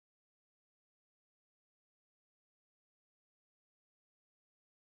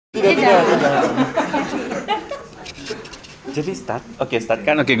Jadi start? Okay, start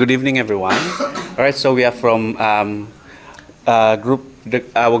kan? Okay, good evening everyone. Alright, so we are from our group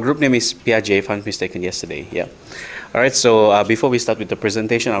name is Piaget, if I'm not mistaken, yesterday. Yeah. Alright, so before we start with the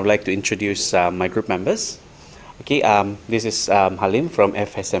presentation, I would like to introduce my group members. Okay, this is Halim from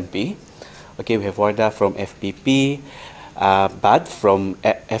FSMP. Okay, we have Wanda from FPP, Bad from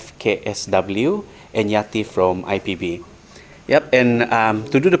FKSW, and Yati from IPB. Yep, and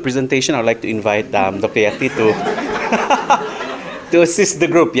to do the presentation, I'd like to invite Dr. Yati to to assist the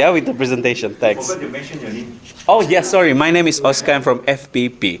group, yeah, with the presentation. Thanks. I forgot to mention your name. Oh, yeah, sorry. My name is Oscar. I'm from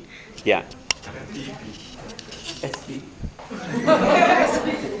FPP. Yeah.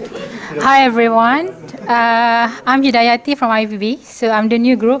 Hi, everyone. I'm HYDAYATY from IPB, so I'm the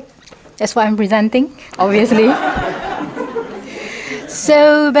new group. That's what I'm presenting, obviously.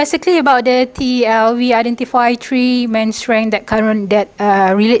 So basically about the TEL, we identify three main strengths that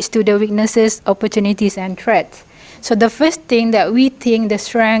relates to the weaknesses, opportunities, and threats. So the first thing that we think the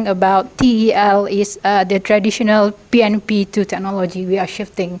strength about TEL is the traditional PNP to technology. We are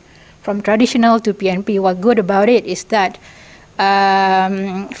shifting from traditional to PNP. What's good about it is that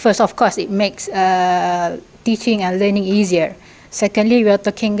first, of course, it makes teaching and learning easier. Secondly, we are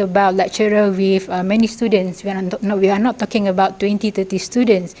talking about lecturer with many students. We are not talking about 20, 30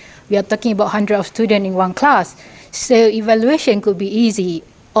 students. We are talking about hundreds of students in one class. So evaluation could be easy.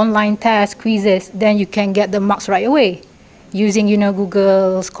 Online tests, quizzes, then you can get the marks right away using,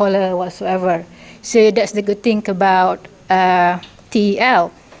 Google, Scholar, whatsoever. So that's the good thing about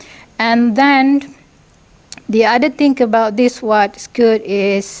TEL. And then the other thing about this what's good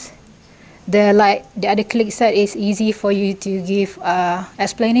is the other colleague said, it's easy for you to give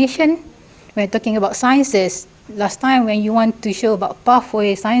explanation. When talking about sciences, last time when you want to show about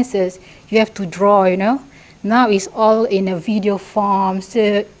pathway sciences, you have to draw, Now it's all in a video form,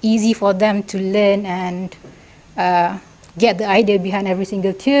 so easy for them to learn and get the idea behind every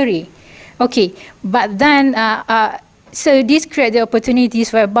single theory. Okay, but then, so this creates the opportunities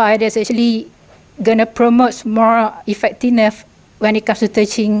whereby there's actually going to promote more effectiveness when it comes to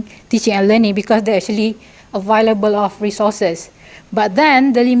teaching and learning, because they're actually available of resources. But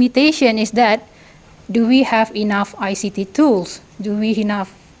then the limitation is that, do we have enough ICT tools? Do we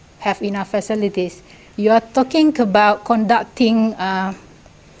have enough facilities? You are talking about conducting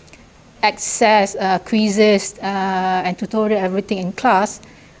access, quizzes, and tutorial, everything in class.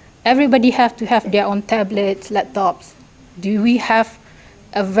 Everybody have to have their own tablets, laptops. Do we have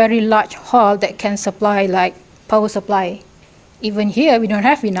a very large hall that can supply like power supply? Even here, we don't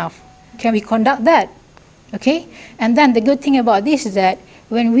have enough. Can we conduct that? Okay? And then the good thing about this is that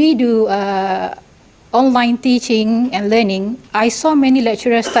when we do online teaching and learning, I saw many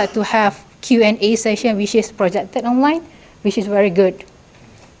lecturers start to have Q&A session, which is projected online, which is very good.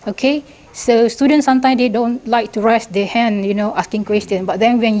 Okay? So students, sometimes they don't like to raise their hand, asking questions. But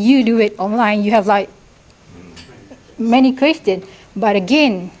then when you do it online, you have like many questions. But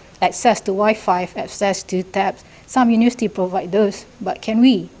again, access to Wi-Fi, access to tabs. Some universities provide those, but can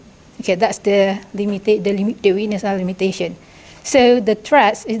we? Okay, that's the weakness and limitation. So the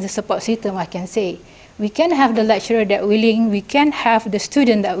threats is the support system, I can say. We can have the lecturer that willing, we can have the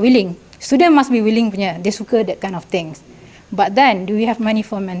student that willing. Student must be willing, they suka that kind of things. But then, do we have money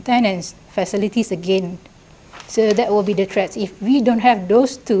for maintenance, facilities again? So that will be the threats. If we don't have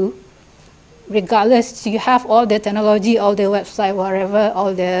those two, regardless, you have all the technology, all the website, whatever,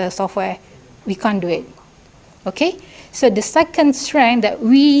 all the software, we can't do it. Okay? So the second strength that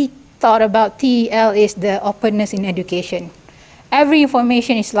we thought about TEL is the openness in education. Every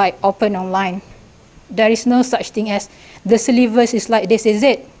information is like open online. There is no such thing as the syllabus is like this is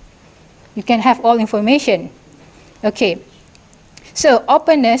it. You can have all information. Okay. So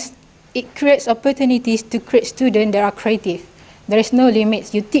openness, it creates opportunities to create students that are creative. There is no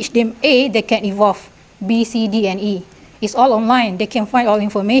limits. You teach them A, they can evolve B, C, D, and E. It's all online. They can find all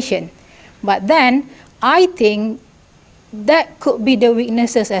information. But then, I think that could be the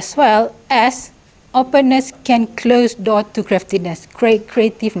weaknesses as well, as openness can close door to creativeness.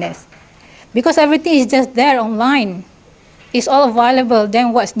 Because everything is just there online. It's all available,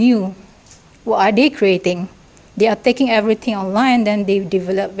 then what's new? What are they creating? They are taking everything online, then they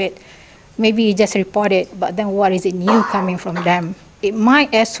develop it. Maybe you just report it, but then what is it new coming from them? It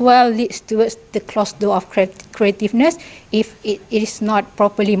might as well lead towards the closed door of creativeness if it is not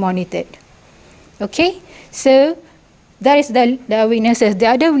properly monitored. Okay, so that is the weaknesses. The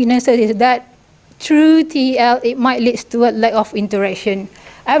other weaknesses is that through TEL, it might lead to a lack of interaction.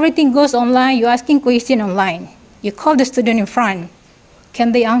 Everything goes online, you're asking questions online. You call the student in front.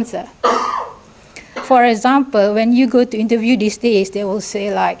 Can they answer? for example, when you go to interview these days, they will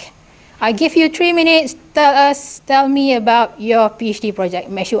say like, I give you 3 minutes, tell me about your PhD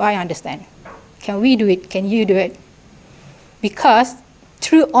project. Make sure I understand. Can we do it? Can you do it? Because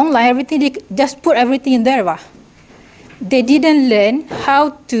through online, everything, they just put everything in there. They didn't learn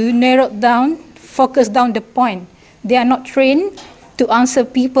how to narrow down, focus down the point. They are not trained to answer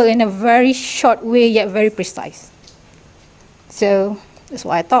people in a very short way, yet very precise. So that's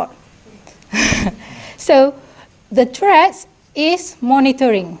what I thought. So the threats is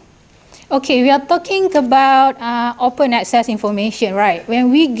monitoring. Okay, we are talking about open access information, right?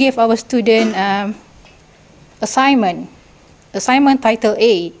 When we give our student assignment title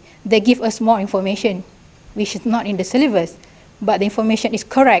A, they give us more information, which is not in the syllabus, but the information is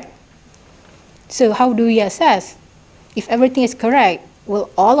correct. So how do we assess? If everything is correct, will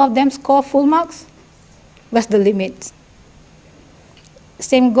all of them score full marks? What's the limit?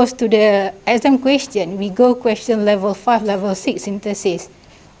 Same goes to the exam question. We go question level 5, level 6 synthesis.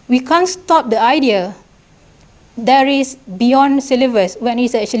 We can't stop the idea. There is beyond syllabus when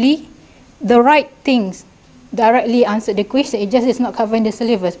it's actually the right things directly answer the question. It just is not covering the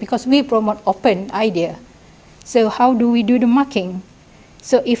syllabus because we promote open idea. So how do we do the marking?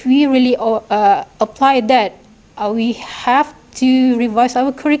 So if we really apply that, we have to revise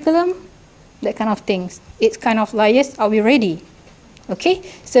our curriculum, that kind of things. It's kind of like, yes, are we ready? Okay,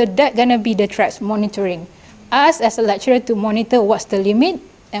 so that's gonna be the threats monitoring. Us as a lecturer to monitor what's the limit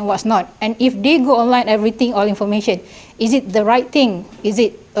and what's not. And if they go online, everything, all information, is it the right thing? Is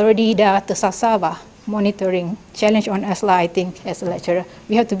it already dah tersasar? Monitoring, challenge on us lah, I think, as a lecturer.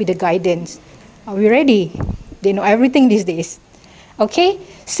 We have to be the guidance. Are we ready? They know everything these days. Okay,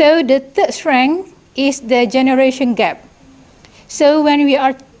 so the third strength is the generation gap. So when we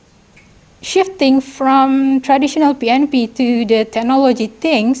are shifting from traditional PNP to the technology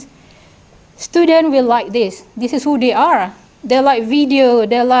things, students will like this. This is who they are. They like video,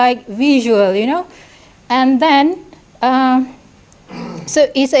 they like visual, you know. And then, so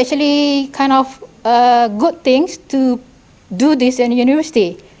it's actually kind of good things to do this in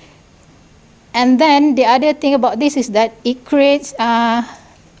university. And then the other thing about this is that it creates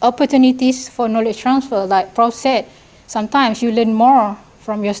opportunities for knowledge transfer. Like Prof said, sometimes you learn more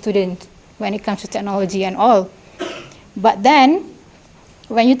from your students when it comes to technology and all. But then,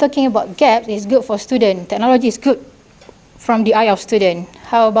 when you're talking about gaps, it's good for students. Technology is good from the eye of student.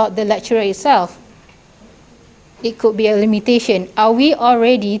 How about the lecturer itself? It could be a limitation. Are we all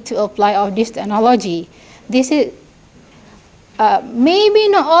ready to apply all this technology? This is maybe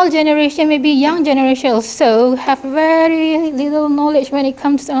not all generation, maybe young generation also have very little knowledge when it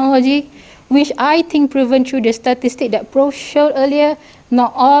comes to technology, which I think proven through the statistic that Prof showed earlier.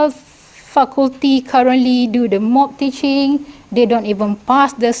 Not all faculty currently do the mock teaching. They don't even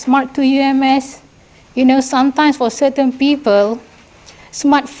pass the Smart to UMS. You know, sometimes for certain people,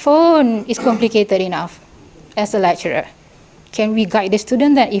 smartphone is complicated enough as a lecturer. Can we guide the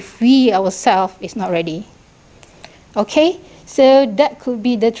student that if we ourselves is not ready? Okay, so that could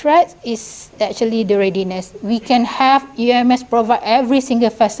be the threat, is actually the readiness. We can have UMS provide every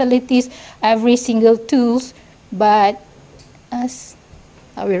single facilities, every single tools, but us,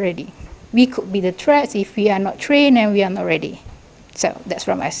 are we ready? We could be the threats if we are not trained and we are not ready. So that's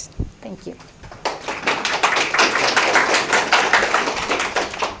from us. Thank you.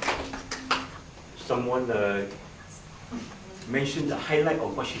 Someone mentioned the highlight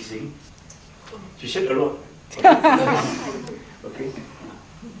of what she's saying. She said a lot. Okay.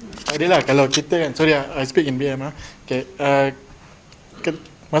 Adalah kalau kita kan, sorry I speak in BM okay,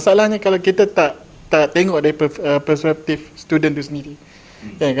 masalahnya kalau kita tak tengok dari perspektif student tu sendiri.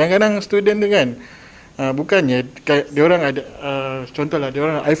 Kadang-kadang student tu kan bukannya dia orang ada contohlah dia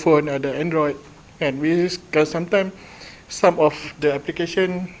orang ada iPhone, ada Android kan, sometimes some of the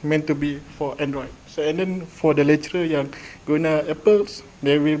application meant to be for Android. So and then for the lecturer yang guna Apples,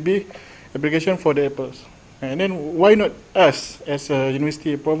 there will be application for the Apples. And then why not us as a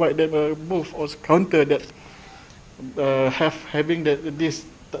university provide them a booth or counter that having this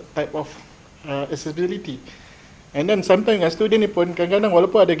type of accessibility. And then sometimes student ni pun kadang-kadang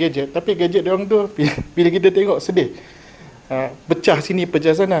walaupun ada gadget, tapi gadget dia orang tu bila kita tengok sedih. Pecah sini,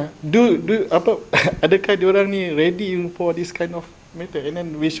 pecah sana. Adakah dia orang ni ready for this kind of matter? And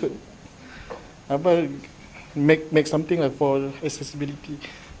then we should make something like for accessibility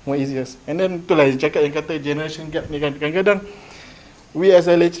more easier. And then itulah yang cakap yang kata generation gap ni kan. Kadang-kadang we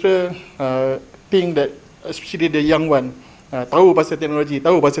as a lecturer think that especially the young one tahu pasal teknologi,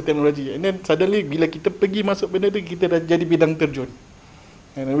 and then suddenly bila kita pergi masuk benda tu, kita dah jadi bidang terjun,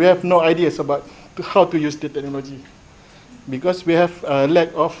 and we have no ideas about how to use the technology. because we have lack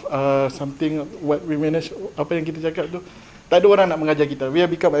of something what we manage, apa yang kita cakap tu, tak ada orang nak mengajar kita. We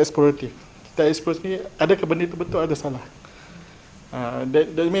have become explorative. Kita explore ni, adakah benda itu betul, ada salah.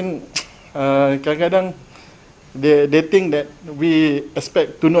 That mean kadang-kadang they think that we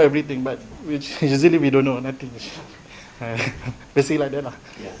expect to know everything, but which usually we don't know nothing. Basically like that lah.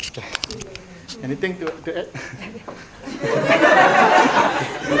 Yeah. Anything to add?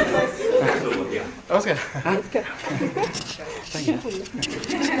 Oscar.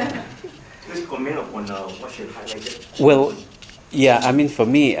 Please comment upon what you highlighted. Well, yeah, I mean, for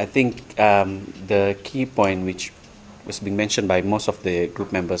me, I think the key point which was being mentioned by most of the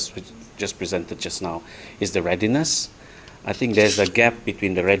group members which just presented just now is the readiness. I think there's a gap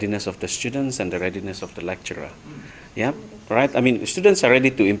between the readiness of the students and the readiness of the lecturer. Yeah, right. I mean, students are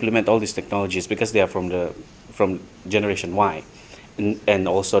ready to implement all these technologies because they are from generation Y, and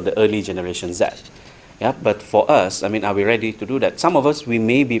also the early generation Z. Yeah, but for us, I mean, are we ready to do that? Some of us, we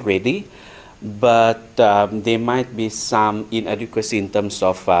may be ready, but there might be some inadequacy in terms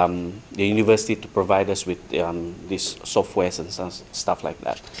of the university to provide us with these softwares and stuff like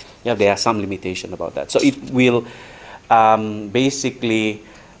that. Yeah, there are some limitation about that. So it will basically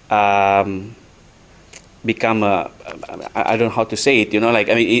become I don't know how to say it, you know, like,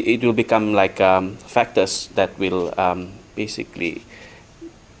 I mean, it will become like factors that will basically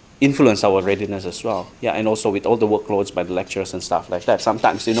influence our readiness as well. Yeah, and also with all the workloads by the lecturers and stuff like that.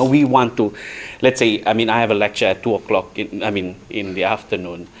 Sometimes, you know, we want to, let's say, I mean, I have a lecture at 2 o'clock, in the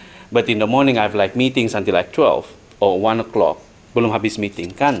afternoon, but in the morning I have like meetings until like 12 or 1 o'clock, belum habis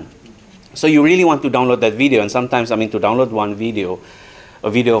meeting, kan? So you really want to download that video, and sometimes, I mean, to download one video,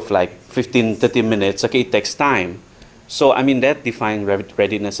 a video of like 15, 30 minutes, okay, it takes time. So, I mean, that defines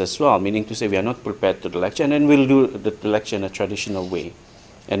readiness as well, meaning to say we are not prepared to the lecture, and then we'll do the lecture in a traditional way.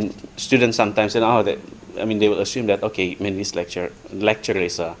 And students sometimes say, oh, I mean, they will assume that, okay, I mean, this lecturer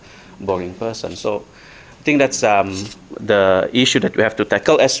is a boring person. So I think that's the issue that we have to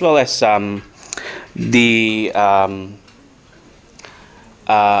tackle, as well as I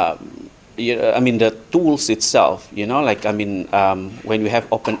mean, the tools itself, you know, like, I mean, when we have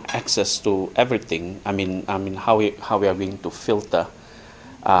open access to everything, I mean, how we are going to filter,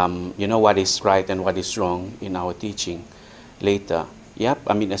 you know, what is right and what is wrong in our teaching later. Yep,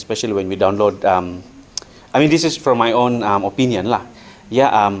 I mean, especially when we download, I mean, this is from my own opinion lah.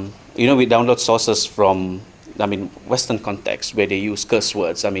 Yeah, you know, we download sources from, I mean, Western context where they use curse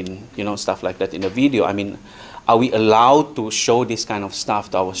words, I mean, you know, stuff like that in the video. I mean, are we allowed to show this kind of stuff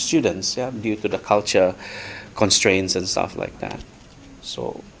to our students, yeah, due to the culture constraints and stuff like that?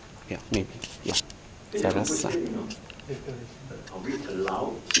 So, yeah, maybe, yeah. Are we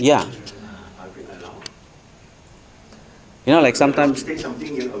allowed? Yeah. Are we allowed? You know, like sometimes... Take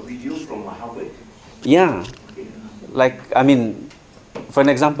something, a video from Harvard. Yeah. Like, I mean, for an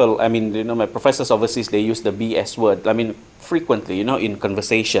example, I mean, you know, my professors overseas, they use the BS word, I mean, frequently, you know, in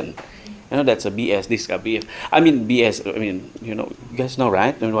conversation. You know, that's a BS, this guy BS. I mean, BS, I mean, you know, you guys know,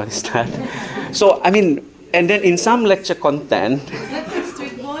 right? I mean, what is that? So, I mean, and then in some lecture content,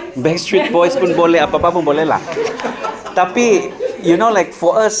 Backstreet Boys pun boleh, apa-apa pun boleh lah. Tapi, you know, like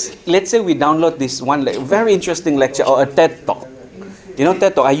for us, let's say we download this one very interesting lecture or a TED Talk. You know,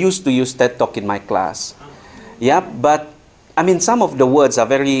 TED Talk, I used to use TED Talk in my class. Yeah, but, I mean, some of the words are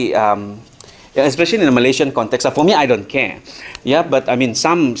very... especially in the Malaysian context, for me, I don't care. Yeah, but I mean,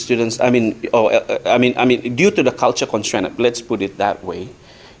 some students, I mean, due to the culture constraint, let's put it that way,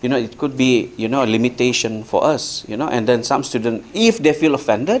 you know, it could be, you know, a limitation for us, you know, and then some students, if they feel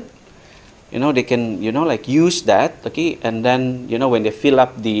offended, you know, they can, you know, like use that, okay, and then, you know, when they fill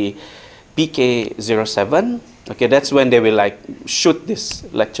up the PK07, okay, that's when they will like shoot this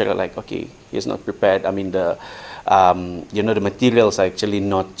lecturer, like, okay, he's not prepared, I mean, you know, the materials are actually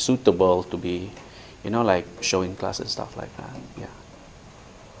not suitable to be, you know, like showing class and stuff like that. Yeah.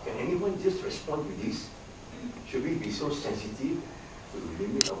 Can anyone just respond to this? Should we be so sensitive to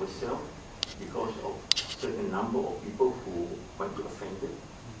limit ourselves because of certain number of people who might be offended?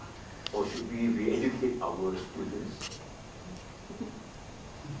 Or should we re-educate our students?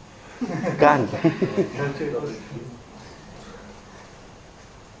 Kan?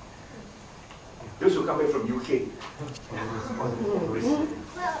 Those who come back from UK.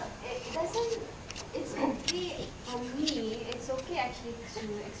 Well, it's okay for me, it's okay actually to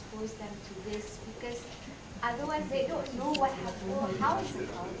expose them to this because otherwise they don't know what happened, how is it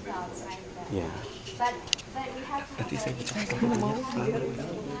outside them. Yeah. But we have to have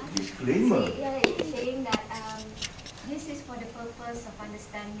Disclaimer. saying that this is for the purpose of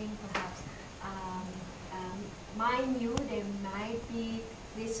understanding perhaps. Mind you, there might be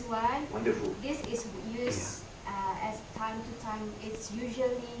this one. Wonderful. This is used as time to time, it's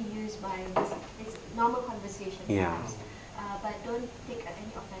usually used by it's normal conversation. Yeah. Perhaps. But don't take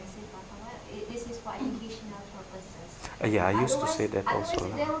any offensive. This is for educational purposes. Yeah, I used to say that also.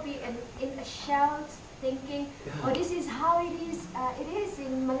 Otherwise, there will be in a shell thinking, oh, this is how it is. It is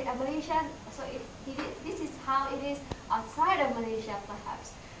in Malaysia. So this is how it is outside of Malaysia,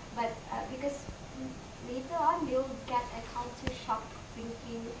 perhaps. But because later on they'll get a culture shock,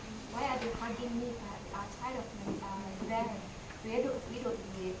 thinking, why are they hugging me outside of there? We don't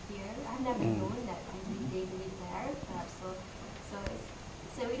live here. I've never known that they live there.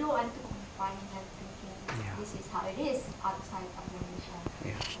 So we don't want to confine that thinking. This is how it is outside of Malaysia.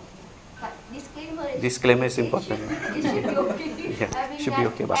 Yeah. But Disclaimer is important. It should be okay. Yeah, should be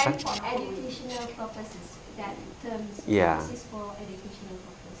okay, Bakat. And for educational purposes, that terms. Yeah. This is for educational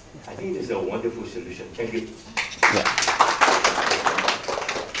purposes. I think this is a wonderful solution. Thank you. Yeah.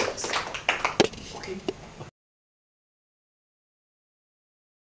 Okay.